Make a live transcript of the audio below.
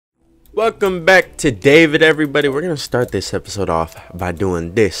Welcome back to David, everybody. We're gonna start this episode off by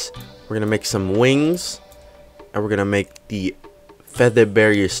doing this. We're gonna make some wings, and we're gonna make the feather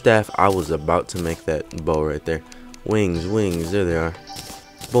barrier staff. I was about to make that bow right there. Wings, there they are.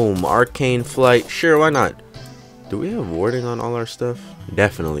 Boom, arcane flight. Sure, why not? Do we have warding on all our stuff?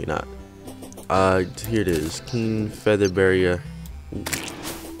 Definitely not. Here it is. Keen feather barrier.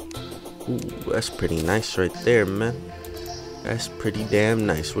 Ooh, that's pretty nice right there, man. That's pretty damn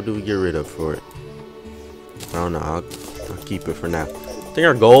nice. What do we get rid of for it? I don't know. I'll keep it for now. I think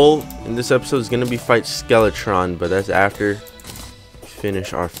our goal in this episode is going to be fight SKELETRON, but that's after we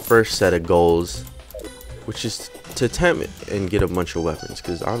finish our first set of goals, which is to attempt and get a bunch of weapons,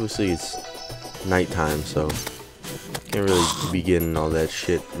 because obviously it's nighttime, so can't really be getting all that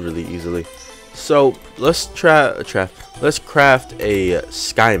shit really easily. So let's let's craft a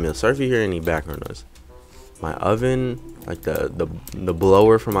sky mill. Sorry if you hear any background noise. My oven, like the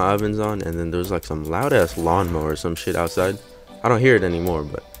blower for my oven's on, and then there's like some loud ass lawnmower or some shit outside. I don't hear it anymore,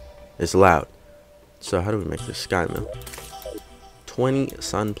 but it's loud. So how do we make this sky mill? 20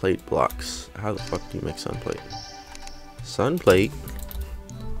 sun plate blocks. How the fuck do you make sun plate? Sun plate.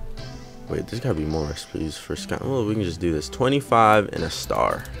 Wait, there's gotta be more recipes for sky. Well, we can just do this. 25 and a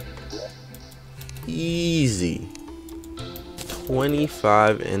star. Easy.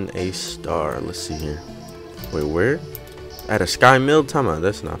 25 and a star. Let's see here. Wait, where? At a sky mill? Time out.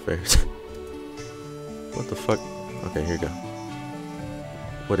 That's not fair. What the fuck? Okay, here we go.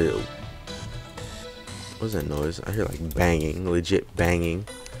 What is that noise? I hear like banging. Legit banging.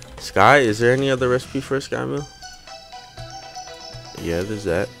 Sky? Is there any other recipe for a sky mill? Yeah, there's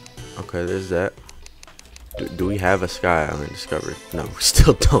that. Okay, there's that. Do we have a sky island discovered? No, we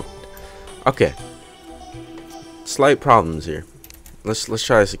still don't. Okay. Slight problems here. Let's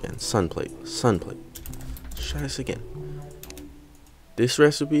try this again. Sun plate. Let's try this again. This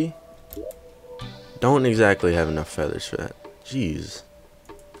recipe don't exactly have enough feathers for that. Jeez.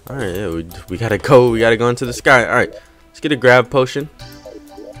 Alright, yeah, we gotta go into the sky. Alright, let's get a grab potion.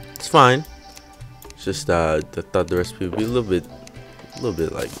 It's fine. It's just I thought the recipe would be a little bit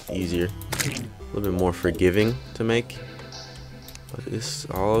like easier, a little bit more forgiving to make. But it's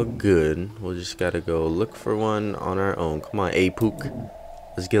all good. We'll just gotta go look for one on our own. Come on, Apook.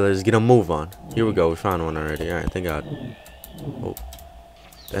 Let's get a move on. Here we go. We found one already. All right, thank God. Oh,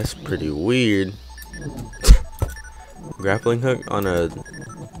 that's pretty weird. Grappling hook on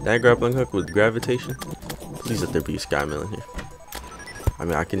that grappling hook with gravitation. Please let there be a sky mill in here. I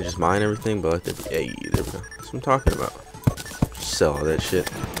mean, I can just mine everything, but let there be. Hey, there we go. That's what I'm talking about. Just sell all that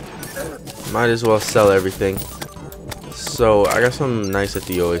shit. Might as well sell everything. So I got something nice at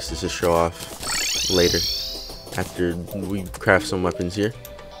the Oasis to show off later after we craft some weapons here.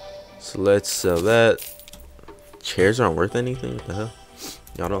 So let's sell that. Chairs aren't worth anything. What the hell?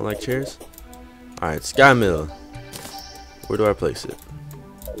 Y'all don't like chairs? Alright, sky mill. Where do I place it?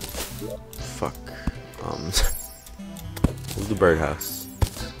 Fuck. Move the birdhouse.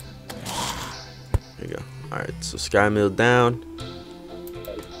 There you go. Alright, so sky mill down.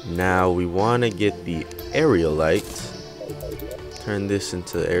 Now we want to get the aerial light. Turn this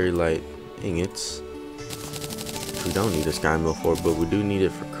into aerolite ingots. We don't need a sky mill for, but we do need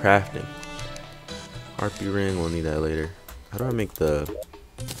it for crafting. Harpy ring, we'll need that later. How do I make the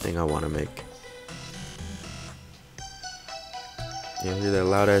thing I want to make? Yeah, hear that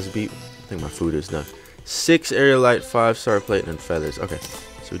loud ass beep? I think my food is done. 6 aerolite, 5 star plate, and feathers. Okay,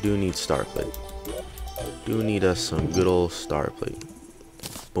 so we do need star plate. Do need us some good old star plate.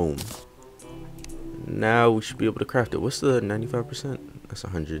 Boom. Now we should be able to craft it. What's the 95%? That's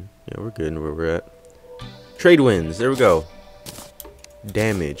 100. Yeah, we're good where we're at. Trade wins. There we go.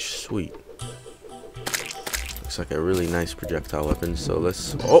 Damage. Sweet. Looks like a really nice projectile weapon. So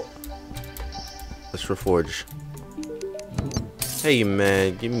let's reforge. Hey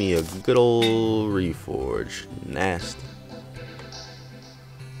man, give me a good old reforge. Nasty.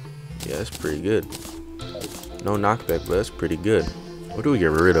 Yeah, that's pretty good. No knockback, but that's pretty good. What do we get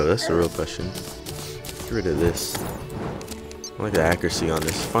rid of? That's the real question. Get rid of this. I like the accuracy on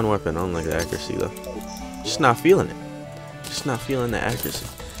this. Fun weapon. I don't like the accuracy though. Just not feeling it. Just not feeling the accuracy.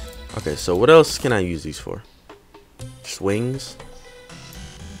 Okay, so what else can I use these for? Just wings.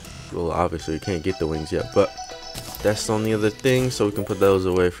 Well, obviously we can't get the wings yet, but that's the only other thing. So we can put those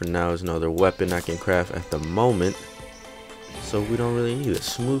away for now. There's no other weapon I can craft at the moment. So we don't really need it.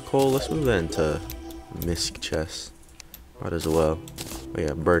 Smooth coal. Let's move that into misc chest. Might as well. Oh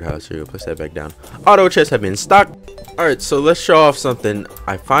yeah, birdhouse. Here, go place that back down. Auto chests have been stocked. Alright, so let's show off something.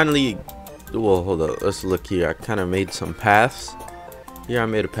 I finally, well, hold up, let's look here. I kind of made some paths. Here I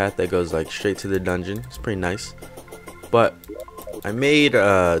made a path that goes like straight to the dungeon. It's pretty nice. But I made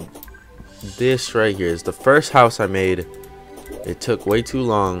this right here is the first house I made. It took way too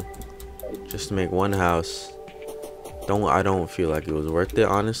long just to make one house. I don't feel like it was worth it,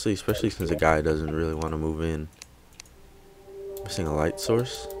 honestly, especially since the guy doesn't really want to move in. Missing a light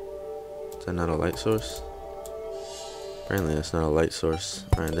source. Is that not a light source? Apparently that's not a light source.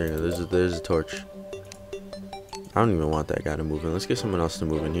 Alright, there you go. There's a torch. I don't even want that guy to move in. Let's get someone else to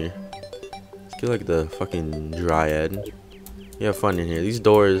move in here. Let's get like the fucking dryad. You have fun in here. These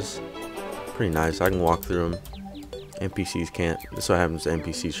doors, pretty nice. I can walk through them. NPCs can't. That's what happens to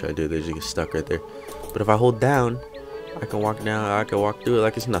NPCs try to do. They just get stuck right there. But if I hold down, I can walk down. I can walk through it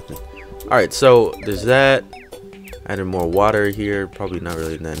like it's nothing. Alright, so there's that. Added more water here. Probably not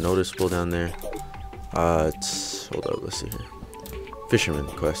really that noticeable down there. Hold up. Let's see here. Fisherman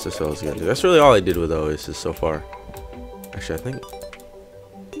quest. That's what I was gonna do. That's really all I did with Oasis so far. Actually, I'm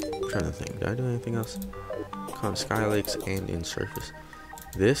trying to think. Did I do anything else? On Skylakes and in surface.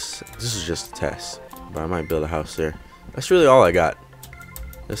 This is just a test, but I might build a house there. That's really all I got.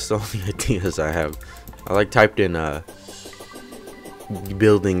 That's the only ideas I have. I like typed in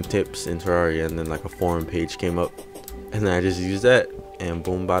building tips in Terraria, and then like a forum page came up, and then I just used that, and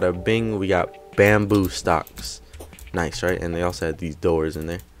boom, bada bing, we got bamboo stocks. Nice, right? And they also had these doors in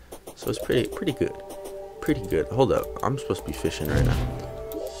there, so it's pretty good. Pretty good. Hold up, I'm supposed to be fishing right now.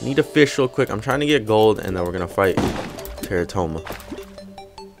 Need to fish real quick. I'm trying to get gold, and then we're gonna fight Teratoma.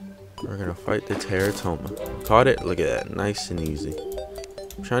 We're gonna fight the Teratoma. Caught it. Look at that, nice and easy.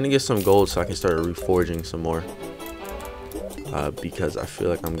 I'm trying to get some gold so I can start reforging some more. Because I feel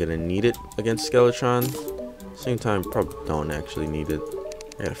like I'm gonna need it against Skeletron. Same time, probably don't actually need it.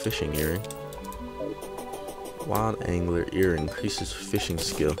 I got a fishing earring. Wild angler ear increases fishing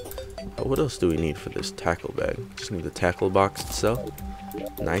skill. What else do we need for this tackle bag? Just need the tackle box itself.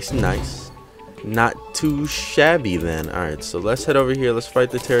 Nice, nice. Not too shabby then. Alright, so let's head over here. Let's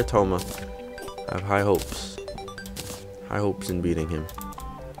fight the Teratoma. I have high hopes. High hopes in beating him.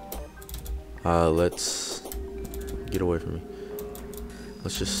 Let's get away from me.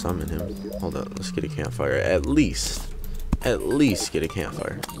 Let's just summon him. Hold up. Let's get a campfire. At least get a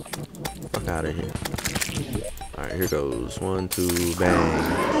campfire. Fuck out of here. Alright, here goes. 1, 2, bang.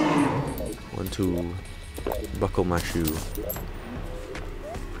 1, 2. Buckle my shoe.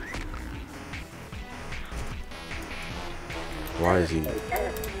 Why is he?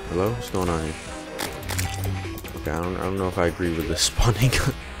 Hello? What's going on here? Okay, I don't know if I agree with this spawning.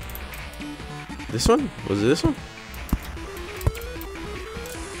 This one? Was it this one?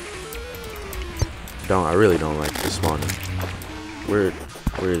 I really don't like this spawning. Where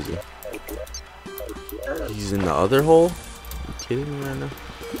is he? He's in the other hole? Are you kidding me right now?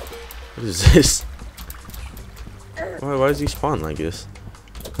 What is this? Why does he spawn like this?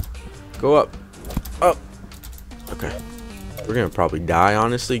 Go up. Up. Okay. We're gonna probably die,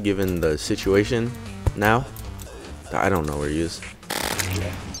 honestly, given the situation now. I don't know where he is.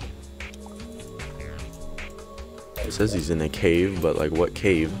 It says he's in a cave, but like what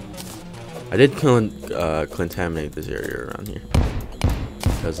cave? I did contaminate this area around here.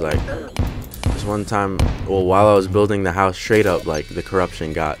 Because like, this one time, well, while I was building the house straight up, like the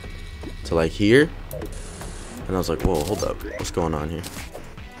corruption got to like here. And I was like, whoa, hold up. What's going on here?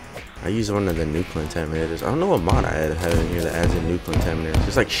 I used one of the new contaminators. I don't know what mod I have in here that adds in new contaminators.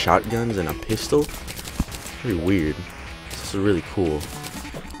 Just like shotguns and a pistol. Pretty weird. This is really cool.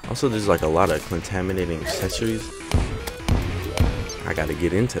 Also, there's like a lot of contaminating accessories. I gotta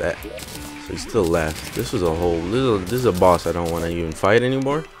get into that. So he's still left. This was a whole. This is a boss I don't want to even fight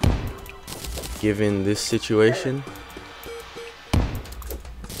anymore. Given this situation.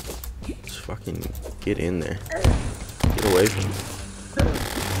 Just fucking get in there. Get away from me.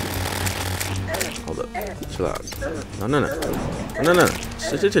 Hold up. Chill out. No.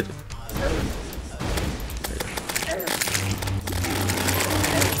 Sit. Is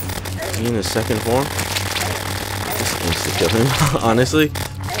he in his second form? Just insta-kill him, honestly.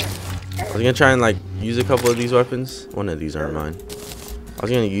 I was gonna try and like use a couple of these weapons. One of these aren't mine. I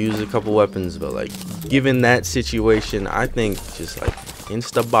was gonna use a couple weapons, but like given that situation, I think just like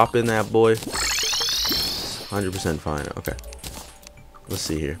insta-bopping that boy 100% fine. Okay. Let's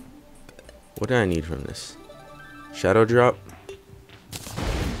see here. What do I need from this? Shadow drop?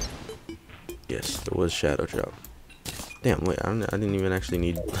 Yes, it was shadow drop. Damn, wait, I didn't even actually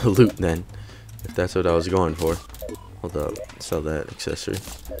need the loot then. If that's what I was going for. Hold up, sell that accessory.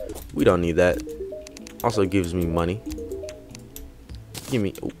 We don't need that. Also gives me money. Give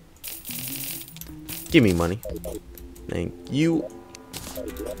me money. Thank you.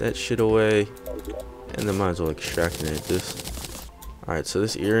 That shit away. And then might as well extractinate this. Alright, so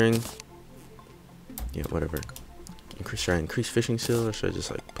this earring. Yeah, whatever. Should I increase fishing skill, or should I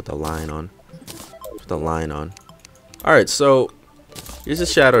just like put the line on? Put the line on. Alright, so here's a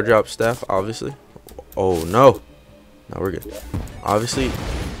shadow drop staff, obviously. Oh no. No, we're good. Obviously,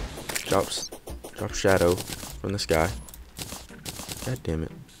 drop shadow from the sky. God damn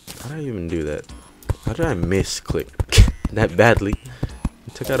it. How did I even do that? How did I misclick that badly?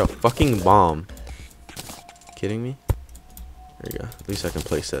 I took out a fucking bomb. Kidding me? There you go. At least I can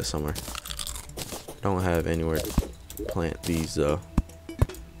place that somewhere. Don't have anywhere to plant these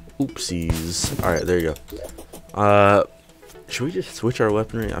oopsies. Alright, there you go. Should we just switch our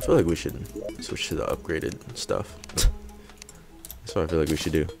weaponry? I feel like we should switch to the upgraded stuff. That's what I feel like we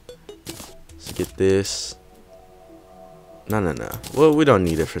should do. Let's get this. No. Well, we don't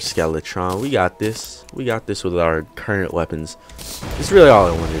need it for Skeletron. We got this. We got this with our current weapons. It's really all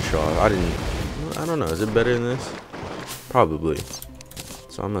I wanted to show off. I don't know. Is it better than this? Probably.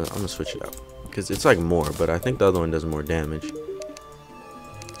 So I'm gonna switch it out because it's like more, but I think the other one does more damage.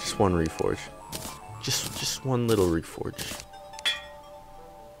 Just one reforge. Just one little reforge.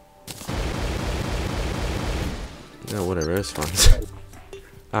 No, whatever. It's fine.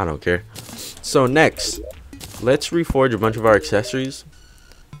 I don't care. So next, let's reforge a bunch of our accessories,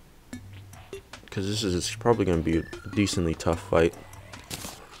 because this is probably going to be a decently tough fight.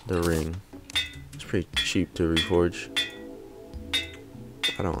 The ring. It's pretty cheap to reforge.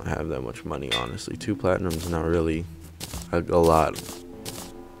 I don't have that much money, honestly. 2 platinums, not really a lot.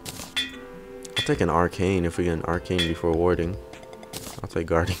 I'll take an arcane if we get an arcane before warding. I'll take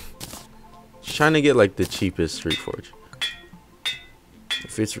guarding. Just trying to get like the cheapest reforge.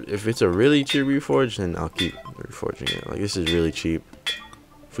 If it's a really cheap reforge, then I'll keep reforging it. Like, this is really cheap.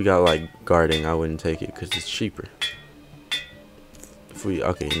 If we got like guarding, I wouldn't take it because it's cheaper. If we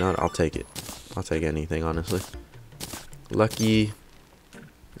okay, you know what? I'll take it. I'll take anything, honestly. Lucky,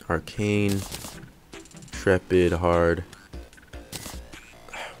 arcane, intrepid, hard.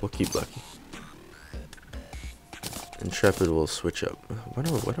 We'll keep lucky. Intrepid will switch up. Why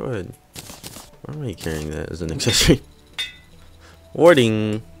am I carrying that as an accessory?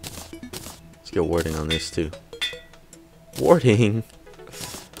 Warding. Let's get warding on this too. Warding.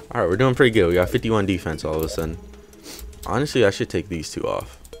 Alright, we're doing pretty good. We got 51 defense all of a sudden. Honestly, I should take these 2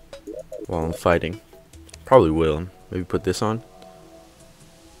 off while I'm fighting. Probably will. Maybe put this on.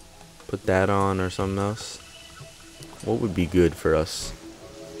 Put that on or something else. What would be good for us?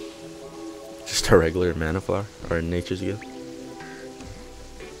 Just a regular mana flower or nature's gift.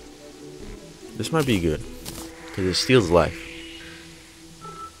 This might be good because it steals life.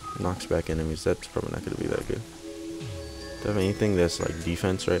 Knocks back enemies. That's probably not going to be that good. Do I have anything that's like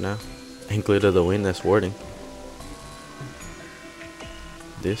defense right now? Anklet of the Wind, that's warding.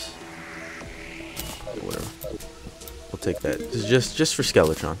 This. Okay, whatever. We'll take that. This is just for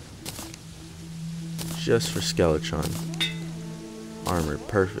Skeletron. Just for Skeletron. Armor,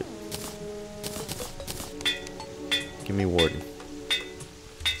 perfect. Give me warding.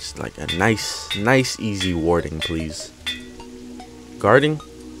 Just like a nice, easy warding, please. Guarding?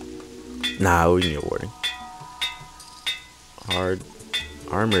 Nah, we can get warding. Hard.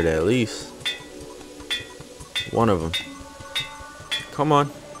 Armored at least. One of them. Come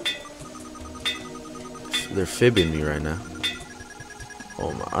on. They're fibbing me right now.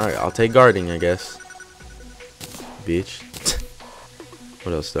 Oh my. Alright, I'll take guarding, I guess. Bitch.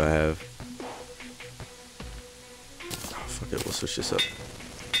 What else do I have? Oh, fuck it. We'll switch this up.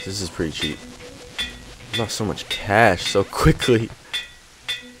 This is pretty cheap. I lost so much cash so quickly.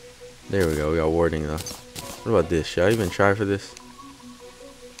 There we go. We got warding though. What about this? Should I even try for this?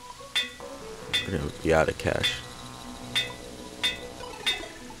 We're gonna be out of cash.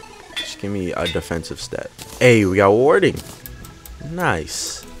 Just give me a defensive stat. Hey, we got warding.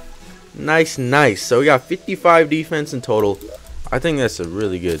 Nice. Nice. So we got 55 defense in total. I think that's a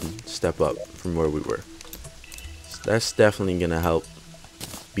really good step up from where we were. So that's definitely gonna help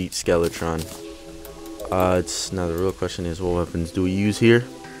beat Skeletron. Now the real question is, what weapons do we use here?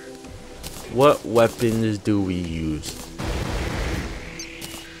 What weapons do we use?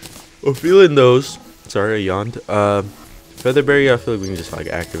 I'm feeling those. Sorry, I yawned. Featherberry, I feel like we can just like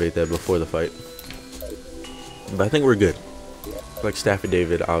activate that before the fight. But I think we're good. Like Staff of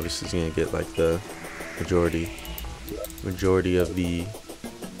David obviously is gonna get like the majority of the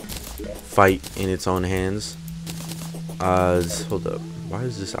fight in its own hands. Hold up. Why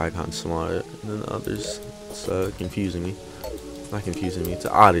is this icon smaller than the others? It's confusing me. Not confusing me. It's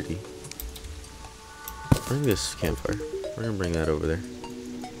an oddity. Bring this campfire. We're gonna bring that over there.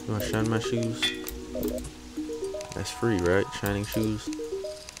 You wanna shine my shoes? That's free, right? Shining shoes.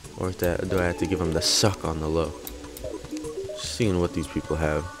 Or is that, do I have to give them the suck on the low? Just seeing what these people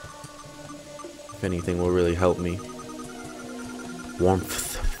have. If anything will really help me.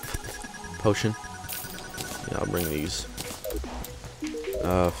 warmth potion. Yeah, I'll bring these.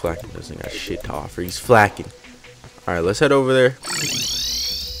 Flacken doesn't got shit to offer. He's flacking. Alright, let's head over there.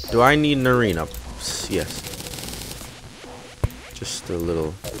 Do I need an arena? Yes. Just a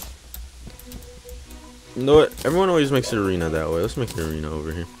little. You know what? Everyone always makes an arena that way. Let's make an arena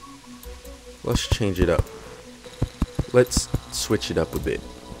over here. Let's change it up. Let's switch it up a bit.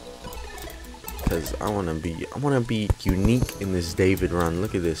 Because I wanna be unique in this David run.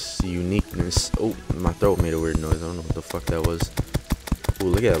 Look at this uniqueness. Oh, my throat made a weird noise. I don't know what the fuck that was. Oh,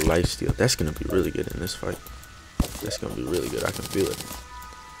 look at that lifesteal. That's gonna be really good in this fight. That's gonna be really good. I can feel it.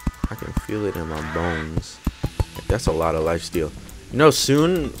 I can feel it in my bones. That's a lot of lifesteal. You know,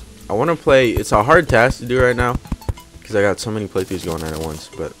 soon I want to play. It's a hard task to do right now because I got so many playthroughs going on at once.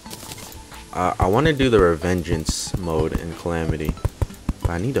 But I want to do the Revengeance mode in Calamity. But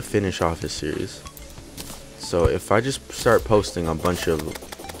I need to finish off this series. So if I just start posting a bunch of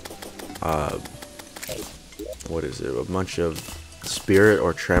what is it? A bunch of Spirit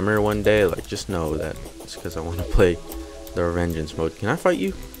or Tremor one day, like, just know that it's because I want to play the Revengeance mode. Can I fight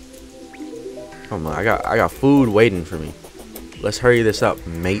you? Come on, I got food waiting for me. Let's hurry this up,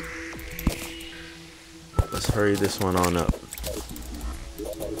 mate. Let's hurry this one on up.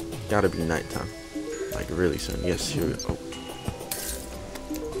 Gotta be nighttime, like really soon. Yes, here we go.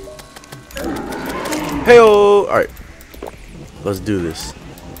 Hey-oh! All right, let's do this.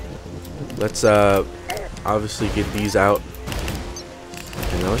 Let's obviously get these out.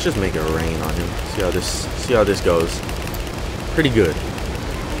 And let's just make it rain on him. See how this goes. Pretty good.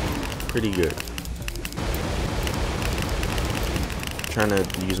 Pretty good. I'm trying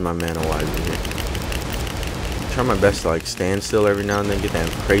to use my mana wisely here. Try my best to like stand still every now and then, get that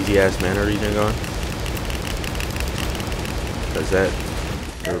crazy ass mana regen going. Cause that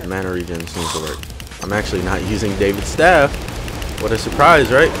mana regen seems to work. I'm actually not using David's staff. What a surprise,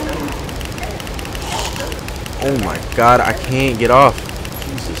 right? Oh my god, I can't get off.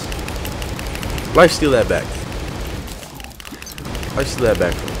 Jesus. Lifesteal that back. Lifesteal that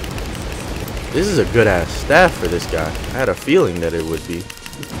back from me. This is a good ass staff for this guy. I had a feeling that it would be.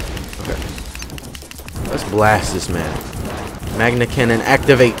 Okay. Let's blast this man. Magna Cannon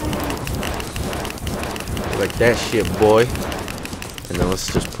activate. Like that shit, boy. And then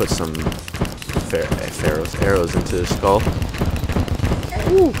let's just put some arrows into his skull.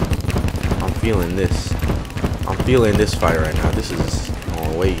 Woo. I'm feeling this. I'm feeling this fight right now. This is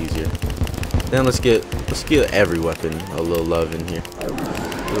going way easier. Then let's get every weapon a little love in here.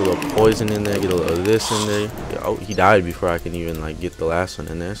 Get a little poison in there. Get a little of this in there. Oh, he died before I can even like get the last one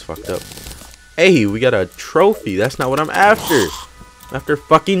in there. It's fucked up. Hey, we got a trophy. That's not what I'm after. I'm after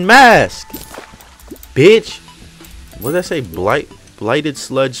fucking mask, bitch. What did I say? Blighted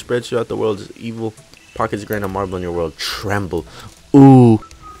sludge spreads throughout the world. As evil pockets grant a marble in your world. Tremble. Ooh.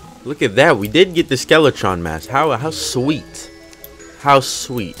 Look at that. We did get the Skeletron mask. How sweet. How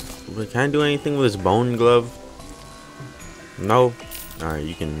sweet. Can I do anything with this bone glove? No. Alright,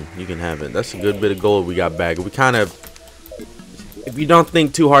 you can have it. That's a good bit of gold we got back. We kind of, if you don't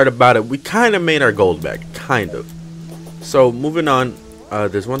think too hard about it, we kind of made our gold back. Kind of. So, moving on.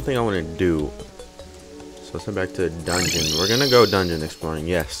 There's one thing I want to do. So, let's head back to the dungeon. We're going to go dungeon exploring,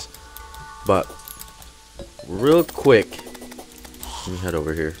 yes. But, real quick, let me head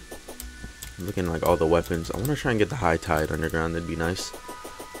over here. I'm looking like all the weapons. I want to try and get the High Tide underground. That'd be nice.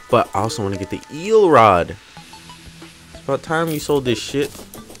 But I also want to get the eel rod. It's about time you sold this shit.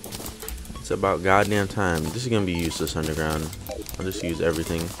 It's about goddamn time. This is going to be useless underground. I'll just use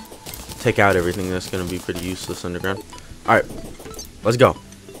everything. Take out everything that's going to be pretty useless underground. Alright. Let's go.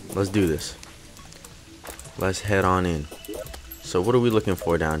 Let's do this. Let's head on in. So what are we looking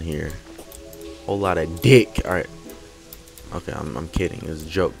for down here? Whole lot of dick. Alright. Okay, I'm kidding. It's a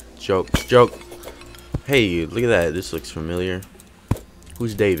joke. Joke. Hey, look at that. This looks familiar.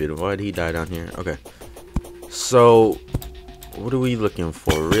 Who's David? Why did he die down here? Okay. So, what are we looking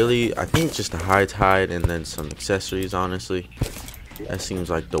for? Really? I think just a High Tide and then some accessories, honestly. That seems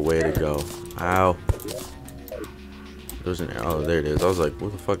like the way to go. Ow. There's an arrow. Oh, there it is. I was like,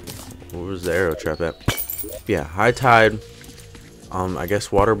 what the fuck? Where was the arrow trap at? Yeah, High Tide. I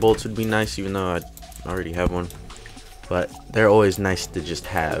guess water bolts would be nice, even though I already have one. But they're always nice to just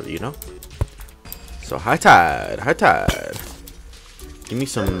have, you know? So, High Tide. Give me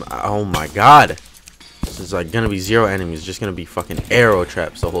some. Oh my god. This is like gonna be 0 enemies. Just gonna be fucking arrow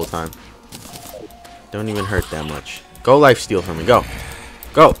traps the whole time. Don't even hurt that much. Go lifesteal for me. Go.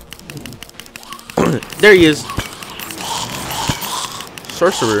 There he is.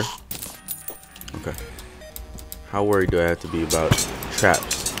 Sorcerer. Okay. How worried do I have to be about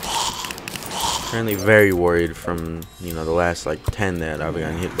traps? Apparently very worried from, you know, the last like 10 that I've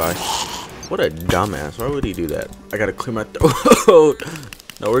gotten hit by. What a dumbass. Why would he do that? I gotta clear my throat.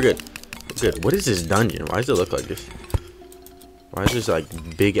 No, we're good. We're good. What is this dungeon? Why does it look like this? Why is this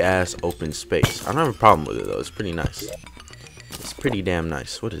like big ass open space? I don't have a problem with it though. It's pretty nice. It's pretty damn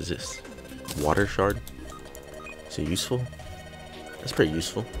nice. What is this? Water shard? Is it useful? That's pretty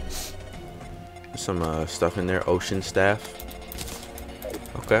useful. There's some stuff in there. Ocean staff.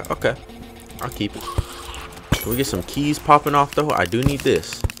 Okay, okay. I'll keep it. Can we get some keys popping off though? I do need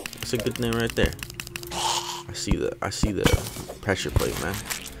this. That's a good thing right there. I see the pressure plate, man.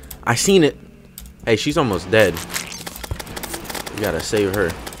 I seen it. Hey, she's almost dead. We gotta save her.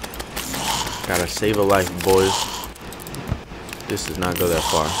 Gotta save a life, boys. This does not go that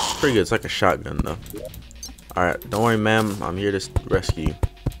far. It's pretty good. It's like a shotgun though. Alright, don't worry, ma'am. I'm here to rescue you.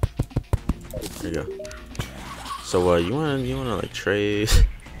 There you go. So you wanna like trade?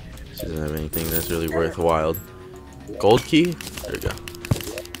 She doesn't have anything that's really worthwhile. Gold key? There we go.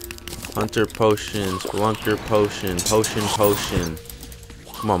 Hunter potion, Spelunker potion, potion.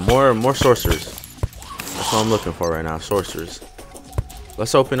 Come on, more sorcerers. That's what I'm looking for right now, sorcerers.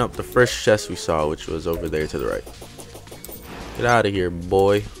 Let's open up the first chest we saw, which was over there to the right. Get out of here,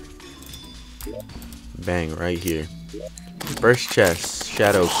 boy. Bang, right here. First chest,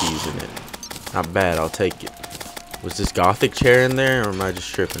 shadow keys in it. Not bad, I'll take it. Was this gothic chair in there, or am I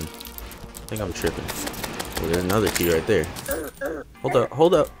just tripping? I think I'm tripping. Oh, there's another key right there.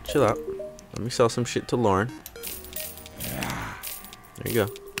 Hold up, chill out. Let me sell some shit to Lauren. There you go.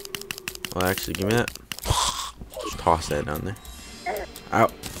 Well, actually, give me that. Just toss that down there.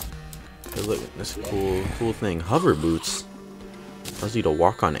 Out. Hey, look, that's a cool thing. Hover boots. Allows you to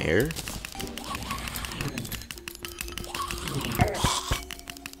walk on air.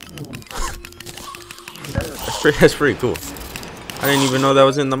 That's pretty cool. I didn't even know that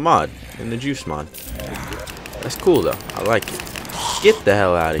was in the mod, in the Joost mod. That's cool though. I like it. Get the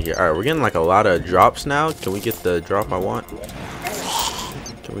hell out of here. Alright, we're getting like a lot of drops now. Can we get the drop I want?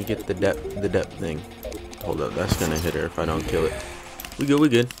 Can we get the depth thing? Hold up, that's gonna hit her if I don't kill it. We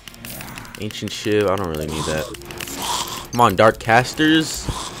good. Ancient Shiv, I don't really need that. Come on, Dark Casters.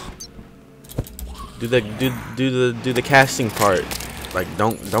 Do the casting part. Like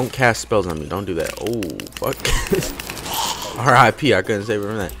don't cast spells on me. Don't do that. Oh fuck. R.I.P. I couldn't save her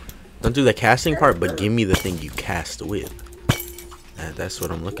from that. Don't do the casting part, but give me the thing you cast with. That's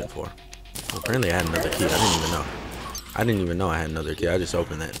what I'm looking for. Well, apparently I had another key. I didn't even know I had another key. I just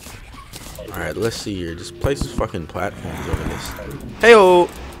opened that. Alright, let's see here. Just place fucking platforms over this. Heyo!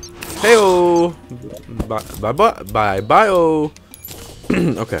 Heyo! Bye-bye-oh!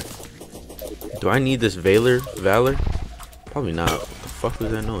 Okay. Do I need this Valor? Probably not. What the fuck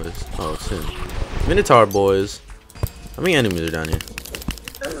was that noise? Oh, it's him. Minotaur boys. How many enemies are down here?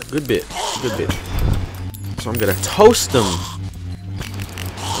 Good bit. So I'm gonna toast them.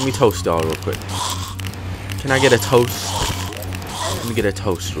 Let me toast y'all real quick. Can I get a toast? Let me get a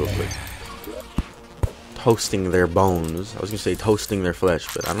toast real quick. Toasting their bones. I was gonna say toasting their flesh,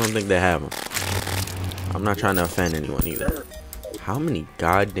 but I don't think they have them. I'm not trying to offend anyone either. How many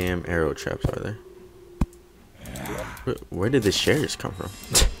goddamn arrow traps are there? Where did the chairs come from?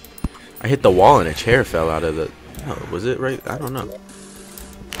 I hit the wall and a chair fell out of the... Oh, was it right? I don't know.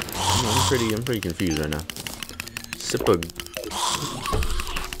 I'm pretty confused right now. Sip of...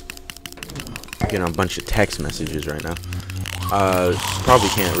 Getting a bunch of text messages right now. Probably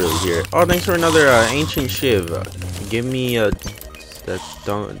can't really hear it. Oh, thanks for another ancient shiv. Give me a...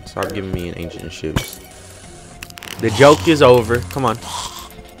 Don't stop giving me an ancient shivs. The joke is over. Come on.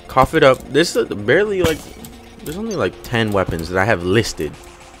 Cough it up. This is barely like... There's only like 10 weapons that I have listed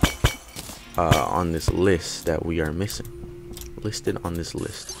on this list that we are missing. Listed on this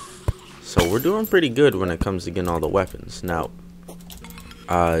list. So we're doing pretty good when it comes to getting all the weapons. Now,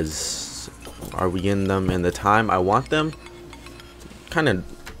 are we getting them in the time I want them? Kinda.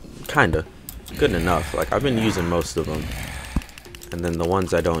 Good enough. Like, I've been using most of them. And then the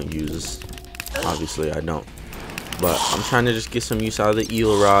ones I don't use, obviously I don't. But I'm trying to just get some use out of the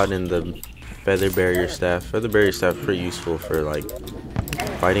eel rod and the feather barrier staff. Feather barrier staff is pretty useful for like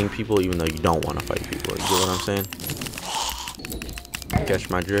fighting people, even though you don't want to fight people. You get what I'm saying? Catch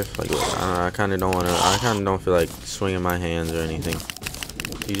my drift? Like, look, I kind of don't want to. I kind of don't feel like swinging my hands or anything.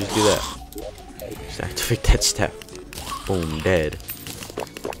 So you just do that. Just activate that step. Boom, dead.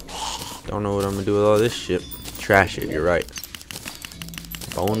 Don't know what I'm gonna do with all this shit. Trash it. You're right.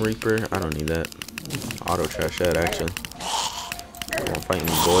 Bone Reaper. I don't need that. Auto trash that actually. I'm fighting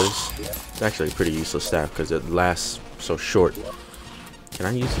these boys. It's actually a pretty useless staff because it lasts so short. Can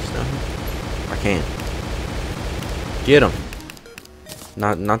I use this now? I can. Get him.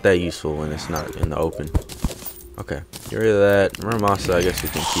 Not that useful when it's not in the open. Okay, get rid of that. Murmasa, I guess we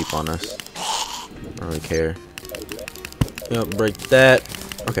can keep on us. I don't really care. Yep, break that.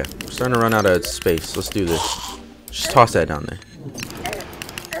 Okay, we're starting to run out of space. Let's do this. Just toss that down there.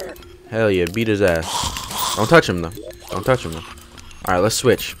 Hell yeah, beat his ass. Don't touch him though. Don't touch him though. Alright, let's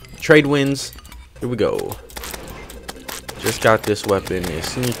switch. Trade wins. Here we go. Just got this weapon. It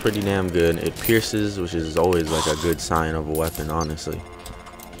seems pretty damn good. It pierces, which is always like a good sign of a weapon, honestly.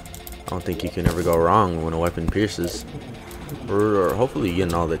 I don't think you can ever go wrong when a weapon pierces. We're hopefully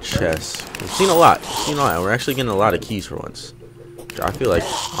getting all the chests. We've seen a lot. We're actually getting a lot of keys for once. Which I feel like,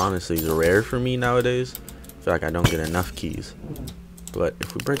 honestly, is rare for me nowadays. I feel like I don't get enough keys. But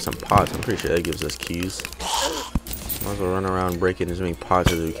if we break some pots, I'm pretty sure that gives us keys. Might as well run around breaking as many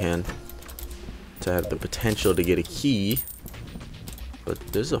pots as we can to have the potential to get a key. But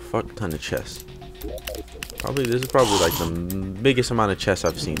there's a fuck ton of chests. This is probably like the biggest amount of chests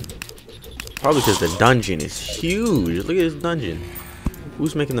I've seen. Probably because the dungeon is huge. Look at this dungeon.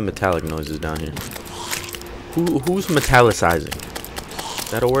 Who's making the metallic noises down here? Who's metallicizing?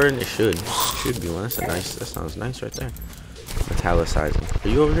 Is that a word? It should. It should be one. That sounds nice right there. Metallicizing. Are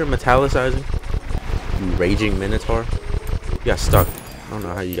you over here metallicizing? You raging minotaur? You got stuck. I don't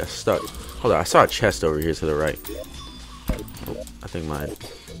know how you got stuck. Hold on, I saw a chest over here to the right. Oh, I think my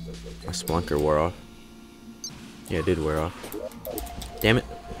splunker wore off. Yeah, it did wear off. Damn it.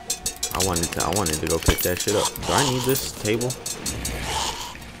 I wanted to go pick that shit up. Do I need this table? I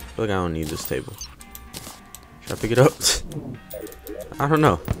feel like I don't need this table. Should I pick it up? I don't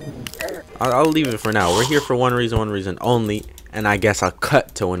know. I'll leave it for now. We're here for one reason only, and I guess I'll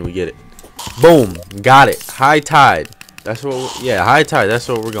cut to when we get it. Boom, got it. High tide. That's what. Yeah, high tide. That's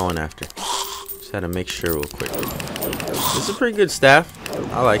what we're going after. Just had to make sure real quick. This is a pretty good staff.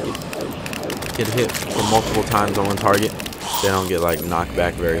 I like it. Get hit for multiple times on one target. They don't get like knocked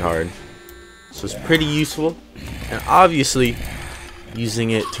back very hard. So it's pretty useful. And obviously,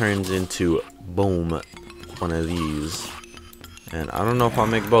 using it turns into boom, one of these. And I don't know if I'll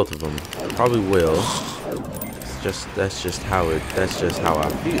make both of them. I probably will. That's just how I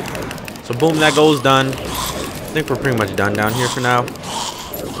feel. So boom, that goes done. I think we're pretty much done down here for now.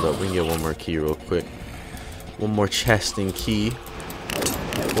 But we can get one more key real quick. One more chest and key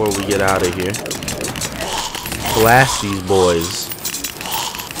before we get out of here. Blast these boys.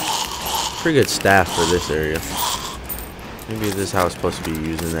 Pretty good staff for this area. Maybe this is how it's supposed to be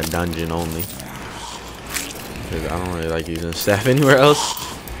used in that dungeon only. Because I don't really like using staff anywhere else.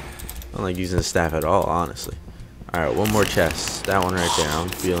 I don't like using the staff at all, honestly. Alright, one more chest. That one right there. I'm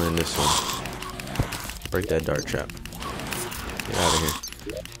feeling this one. Break that dart trap. Get out of here.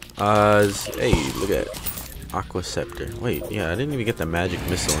 Hey, look at it. Aqua Scepter. Wait, yeah, I didn't even get the magic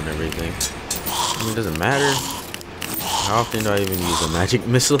missile and everything. I mean, it doesn't matter. How often do I even use a magic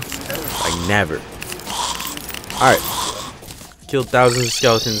missile? Like, never. Alright. Killed thousands of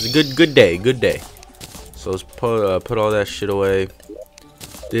skeletons. Good day. So let's put all that shit away.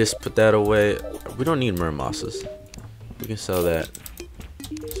 Put that away. We don't need Murmasas. We can sell that.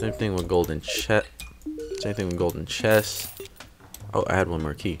 Same thing with golden chest. Oh, I had one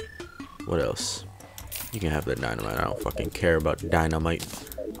more key. What else? You can have that dynamite. I don't fucking care about dynamite.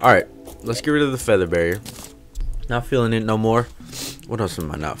 Alright, let's get rid of the feather barrier. Not feeling it no more. What else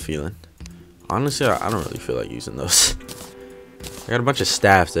am I not feeling? Honestly, I don't really feel like using those. I got a bunch of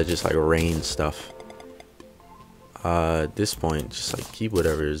staffs that just like rain stuff. At this point, just like keep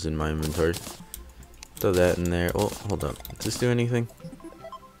whatever is in my inventory. Throw that in there. Oh, hold up. Does this do anything?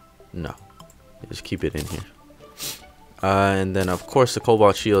 No. Just keep it in here. And then of course the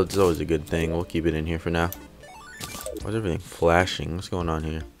cobalt shield is always a good thing. We'll keep it in here for now. Why's everything flashing? What's going on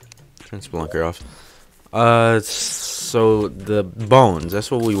here? Turn Spelunker off. So the bones,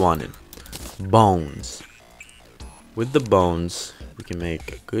 that's what we wanted. Bones. With the bones, we can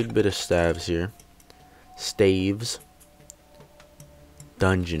make a good bit of staves here. Staves.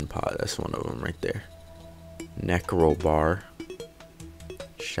 Dungeon pot, that's one of them right there. Necro bar.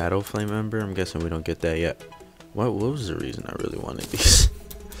 Shadow flame ember, I'm guessing we don't get that yet. What was the reason I really wanted these?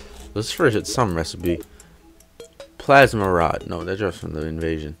 Let's first hit some recipe. Plasma rod. No, that drops from the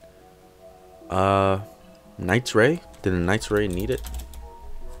invasion. Knight's Ray? Did a Knight's Ray need it?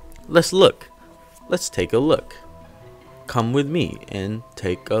 Let's look. Let's take a look. Come with me and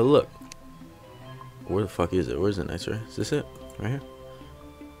take a look. Where the fuck is it? Where's the Knight's Ray? Is this it? Right here?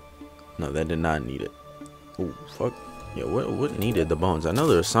 No, that did not need it. Oh, fuck. Yeah, what needed the bones? I know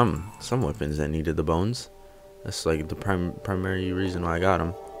there were some weapons that needed the bones. That's like the primary reason why I got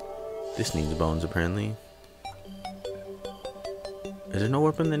them. This needs bones, apparently. Is there no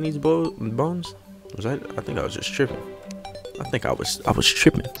weapon that needs bones? I think I was just tripping. I think I was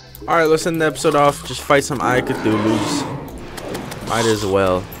tripping. All right, let's end the episode off. Just fight some Eye Cthulhu's. Might as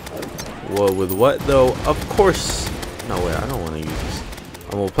well. Well, with what though? Of course. No way. I don't want to use this.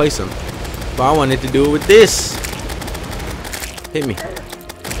 I'm gonna place them, but I wanted to do it with this. Hit me.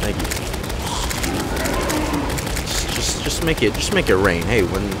 Thank you. Just make it rain. Hey,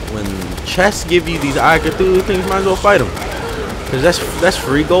 when chests give you these Eye Cthulhu things, might as well fight them, cause that's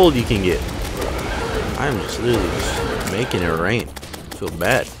free gold you can get. I'm just literally just making it rain. I feel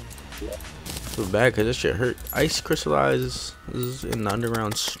bad. Cause this shit hurt. Ice crystallizes in the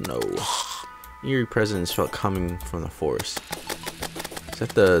underground snow. Eerie presence felt coming from the forest. Is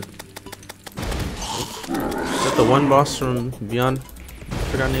that the one boss from Beyond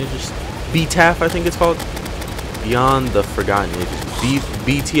Forgotten Ages? BTAF, I think it's called. Beyond the Forgotten Ages.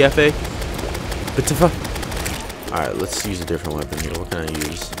 BTFA. BTFA. All right, let's use a different weapon here. What can I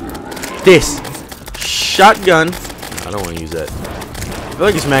use? This shotgun. I don't want to use that. I feel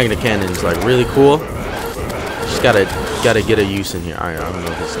like this magnet cannon is like really cool. Just gotta get a use in here. Alright, I don't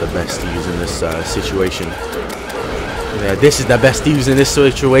know if it's the best to use in this situation. Yeah, this is the best to use in this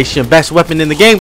situation. Best weapon in the game.